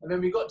 And then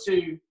we got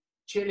to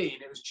Chile,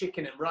 and it was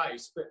chicken and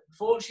rice. But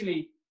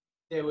fortunately,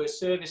 there were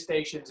service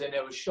stations and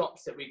there were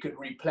shops that we could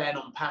replan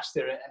on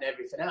pasta and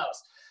everything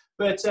else.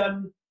 But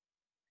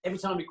every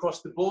time we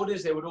crossed the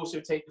borders, they would also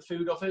take the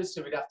food off us.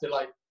 So we'd have to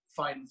like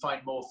find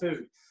more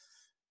food.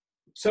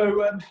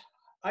 So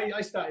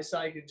I started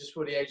cycling just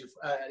for the age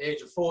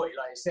of 40,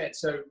 like I said.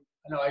 So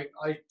you know,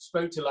 I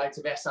spoke to likes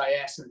of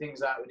SIS and things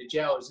like that with the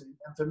gels, and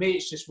for me,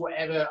 it's just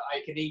whatever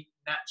I can eat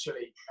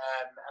naturally.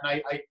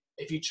 And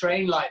if you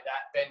train like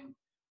that, then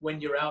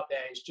when you're out there,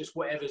 it's just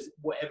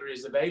whatever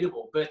is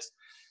available. But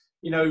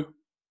you know,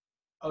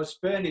 I was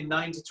burning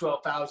 9,000 to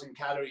 12,000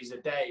 calories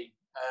a day,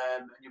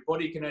 and your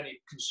body can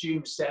only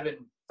consume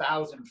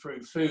 7,000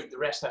 through food. The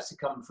rest has to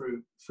come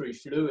through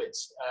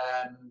fluids.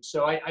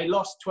 So I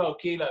lost 12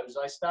 kilos.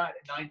 I started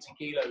at 90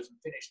 kilos and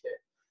finished it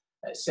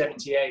at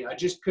 78. I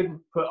just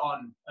couldn't put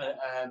on,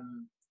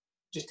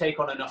 just take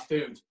on enough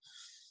food.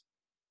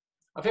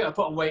 I think I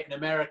put on weight in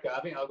America.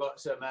 I think I got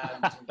some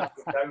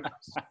Dunkin'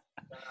 Donuts.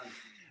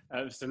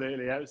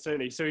 Absolutely.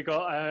 So we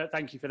got,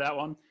 thank you for that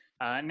one.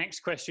 Next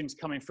question's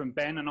coming from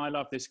Ben, and I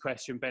love this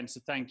question, Ben, so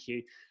thank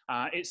you.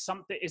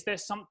 Is there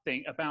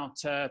something about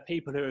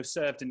people who have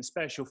served in the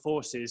special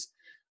forces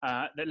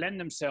that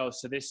lend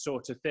themselves to this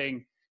sort of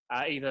thing,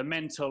 either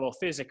mental or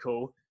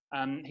physical?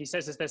 He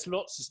says there's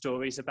lots of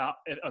stories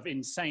of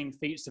insane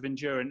feats of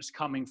endurance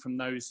coming from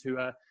those who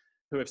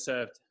have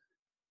served.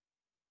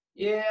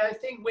 Yeah, I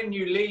think when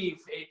you leave,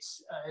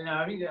 it's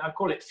I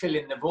call it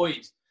filling the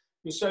void.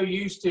 You're so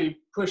used to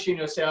pushing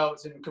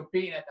yourselves and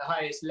competing at the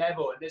highest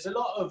level, and there's a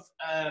lot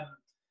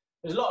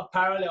of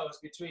parallels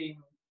between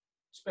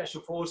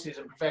special forces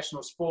and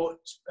professional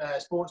sports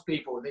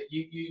people, that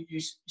you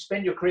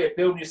spend your career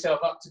building yourself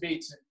up to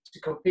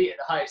compete at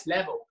the highest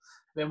level.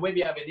 Then when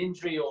you have an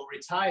injury or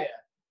retire,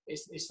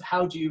 it's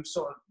how do you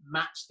sort of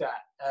match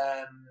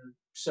that?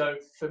 So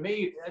for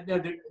me,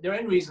 the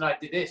only reason I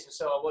did this is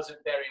so I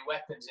wasn't burying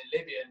weapons in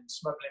Libya and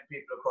smuggling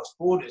people across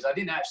borders. I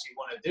didn't actually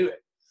want to do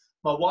it.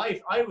 My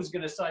wife, I was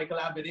going to cycle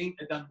Aberdeen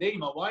to Dundee.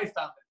 My wife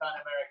found the Pan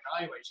American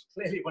Highway. She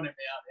clearly wanted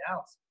me out of the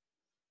house.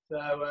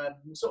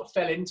 So sort of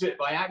fell into it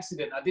by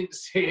accident. I didn't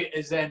see it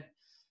as then,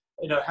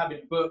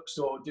 having books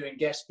or doing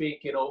guest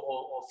speaking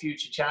or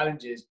future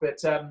challenges.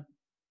 But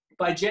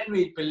I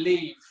genuinely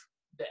believe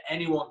that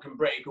anyone can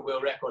break a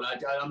world record.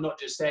 I'm not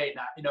just saying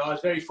that. I was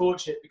very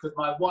fortunate because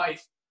my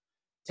wife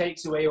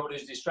takes away all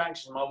those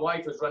distractions. My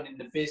wife was running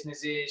the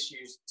businesses, she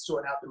was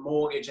sorting out the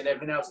mortgage and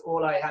everything else.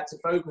 All I had to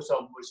focus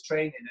on was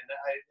training. And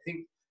I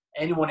think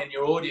anyone in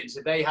your audience,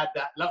 if they had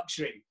that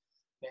luxury,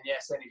 then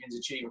yes, anything's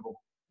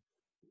achievable.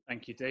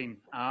 Thank you, Dean.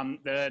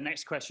 The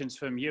next question's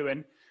from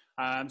Ewan.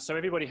 So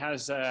everybody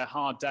has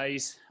hard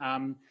days.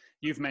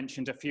 You've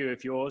mentioned a few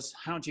of yours.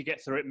 How do you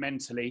get through it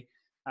mentally,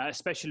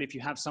 especially if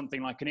you have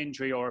something like an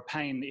injury or a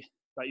pain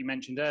that you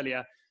mentioned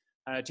earlier?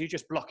 Do you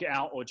just block it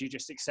out, or do you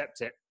just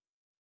accept it?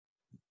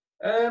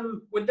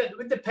 With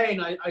the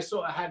pain, I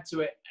sort of had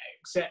to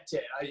accept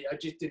it. I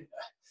just didn't.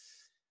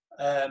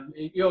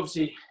 You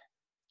obviously,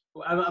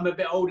 I'm a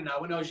bit older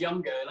now. When I was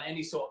younger, like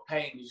any sort of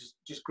pain, you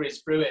just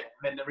grizz through it,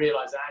 and then I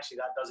realised that actually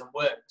that doesn't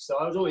work. So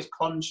I was always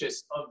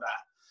conscious of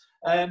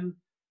that.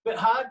 But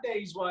hard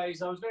days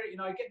wise, I was very,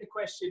 I get the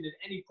question, at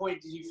any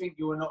point did you think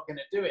you were not going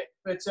to do it?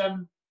 But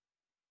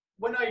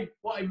what I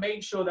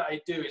make sure that I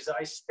do is that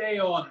I stay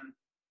on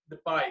the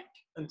bike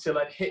until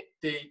I'd hit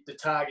the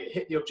target,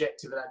 hit the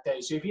objective of that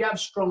day. So if you have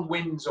strong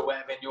winds or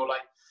whatever, and you're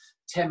like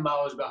 10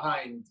 miles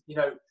behind,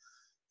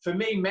 for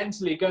me,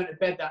 mentally going to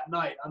bed that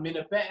night, I'm in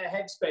a better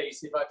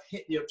headspace if I've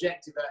hit the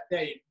objective that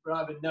day,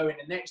 rather than knowing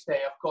the next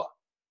day I've got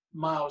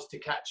miles to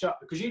catch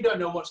up, because you don't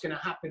know what's going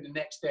to happen the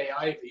next day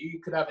either.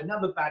 You could have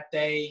another bad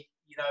day,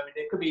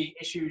 there could be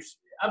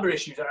other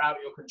issues that are out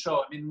of your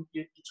control.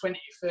 You're 20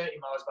 or 30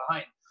 miles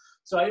behind.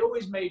 So I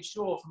always made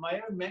sure, for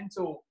my own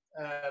mental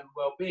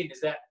well-being, is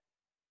that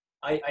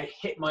I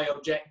hit my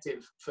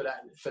objective for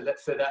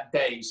that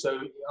day.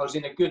 So I was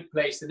in a good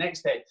place the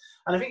next day.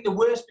 And I think the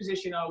worst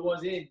position I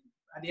was in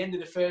at the end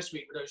of the first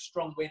week with those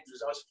strong winds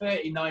was I was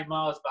 39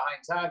 miles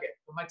behind target.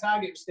 But my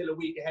target was still a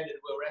week ahead of the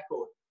world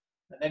record.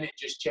 And then it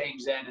just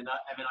changed then, and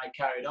I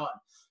carried on.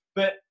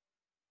 But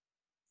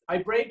I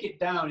break it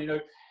down,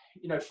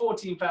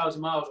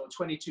 14,000 miles or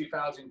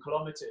 22,000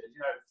 kilometers,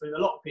 for a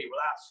lot of people,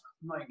 that's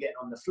not even getting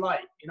on the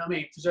flight. You know what I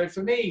mean? So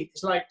for me,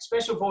 it's like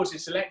Special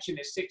Forces selection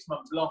is 6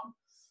 months long.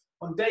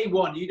 On day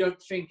one, you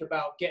don't think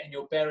about getting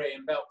your beret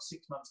and belt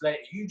 6 months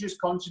later. You just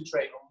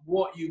concentrate on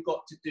what you've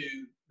got to do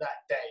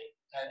that day.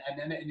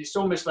 And it's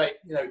almost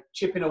like,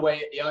 chipping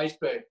away at the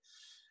iceberg.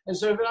 And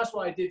so that's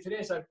what I did for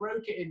this. I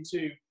broke it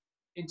into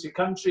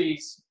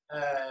countries,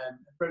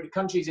 broke the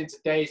countries into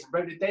days, and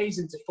broke the days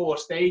into 4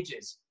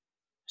 stages.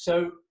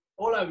 So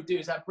all I would do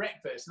is have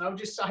breakfast, and I would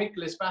just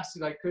cycle as fast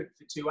as I could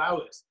for 2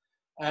 hours.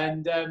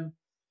 And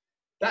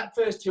that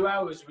first 2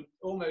 hours would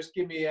almost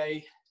give me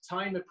a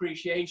time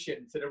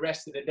appreciation for the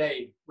rest of the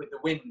day with the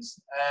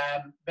winds.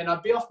 Then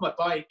I'd be off my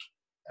bike,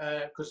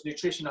 because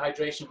nutrition and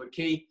hydration were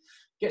key,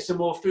 get some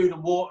more food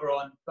and water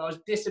on. But I was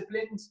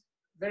disciplined,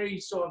 very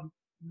sort of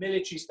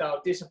military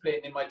style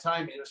discipline in my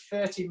timing. It was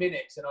 30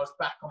 minutes and I was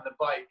back on the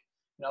bike.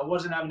 I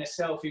wasn't having a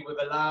selfie with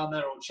a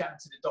llama or chatting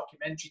to the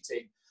documentary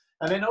team.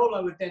 And then all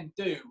I would then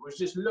do was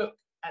just look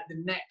at the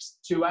next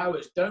 2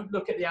 hours. Don't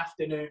look at the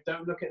afternoon.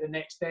 Don't look at the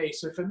next day.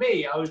 So for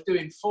me, I was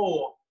doing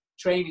 4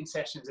 training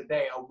sessions a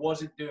day. I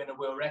wasn't doing a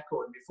world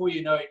record. And before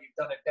you know it, you've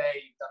done a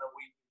day, you've done a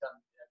week, you've done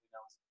everything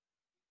else.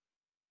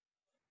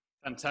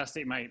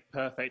 Fantastic, mate.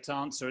 Perfect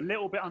answer. A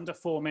little bit under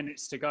 4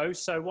 minutes to go.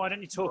 So why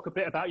don't you talk a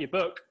bit about your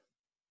book?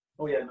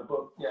 Oh yeah, the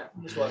book. Yeah,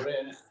 that's what I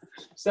read.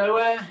 So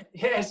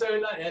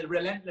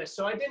Relentless.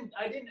 So I didn't.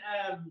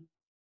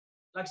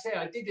 Like I say,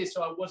 I did this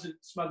so I wasn't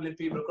smuggling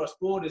people across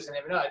borders and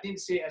everything. I didn't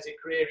see it as a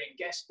career in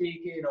guest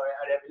speaking or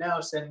everything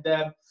else. And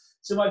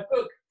so my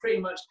book pretty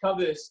much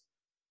covers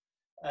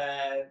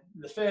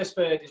the first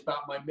third is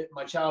about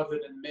my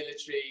childhood and the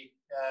military.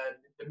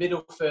 The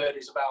middle third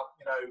is about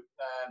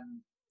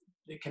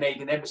the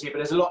Canadian Embassy, but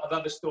there's a lot of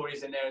other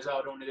stories in there as well.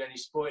 I don't want to do any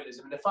spoilers.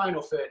 The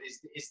final third is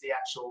the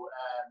actual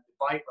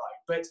bike ride.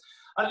 But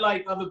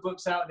unlike other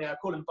books out there, I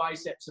call them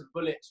biceps and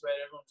bullets, where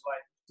everyone's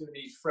like doing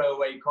these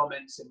throwaway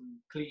comments and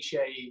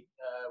cliche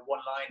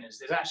one-liners.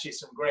 There's actually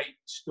some great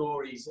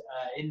stories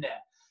in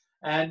there,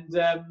 and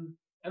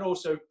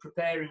also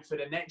preparing for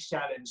the next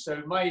challenge.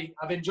 So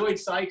I've enjoyed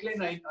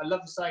cycling. I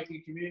love the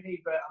cycling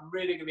community, but I'm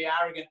really going to be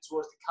arrogant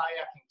towards the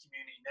kayaking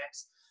community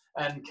next,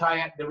 and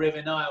kayak the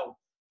River Nile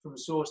from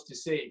source to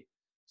sea.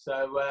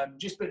 So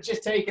just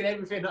taking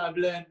everything that I've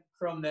learned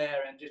from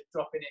there and just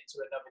dropping it to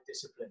another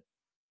discipline.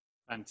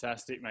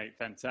 Fantastic, mate.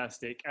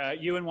 Fantastic.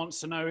 Ewan wants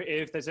to know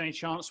if there's any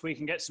chance we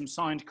can get some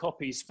signed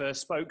copies for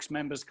Spokes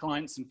members,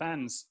 clients and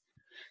fans.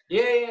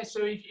 Yeah.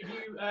 So if you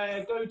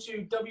go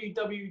to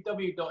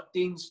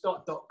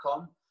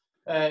www.deanstott.com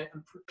and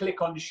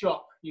click on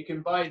shop, you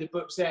can buy the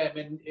books there,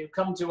 and it'll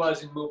come to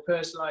us and we'll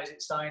personalize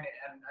it, sign it,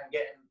 and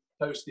get them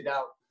posted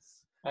out.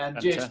 And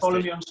Fantastic. Just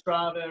follow me on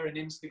Strava and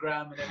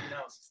Instagram and everything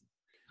else.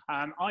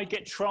 I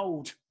get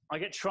trolled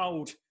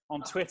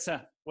on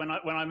Twitter when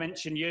I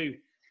mention you.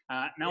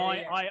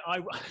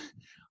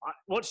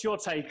 What's your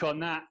take on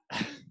that?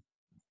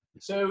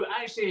 So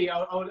actually,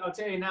 I'll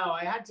tell you now,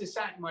 I had to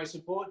sack my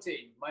support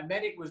team. My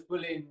medic was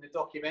bullying the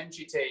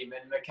documentary team,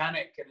 and the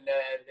mechanic and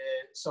the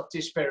soft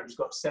tissue therapist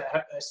got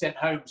sent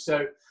home.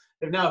 So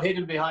they've now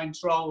hidden behind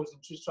trolls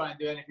and just try and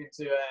do anything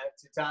to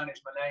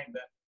tarnish my name,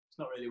 but it's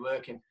not really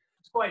working.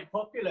 It's quite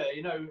popular,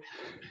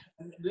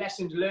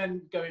 lessons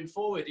learned going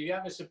forward. If you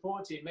have a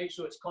support team, make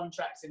sure it's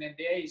contracts and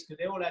NDAs, because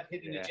they all have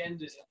hidden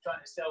agendas and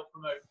trying to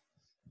self-promote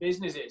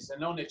businesses,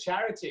 and on a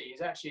charity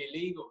is actually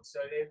illegal. So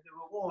they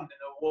were warned and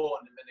they were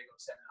warned, and then they got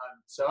sent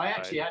home. So I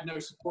actually had no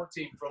support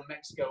team from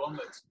Mexico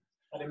onwards.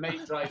 I had a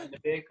mate driving the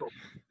vehicle.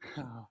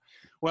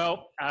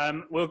 Well,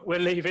 we'll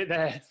leave it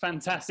there.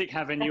 Fantastic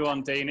having you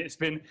on, Dean. It's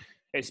been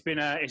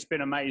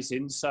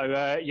amazing. So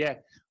yeah,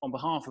 on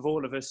behalf of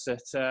all of us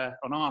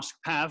on Ask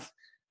Pav,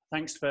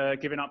 thanks for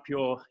giving up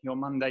your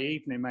Monday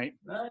evening, mate.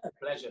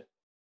 Pleasure.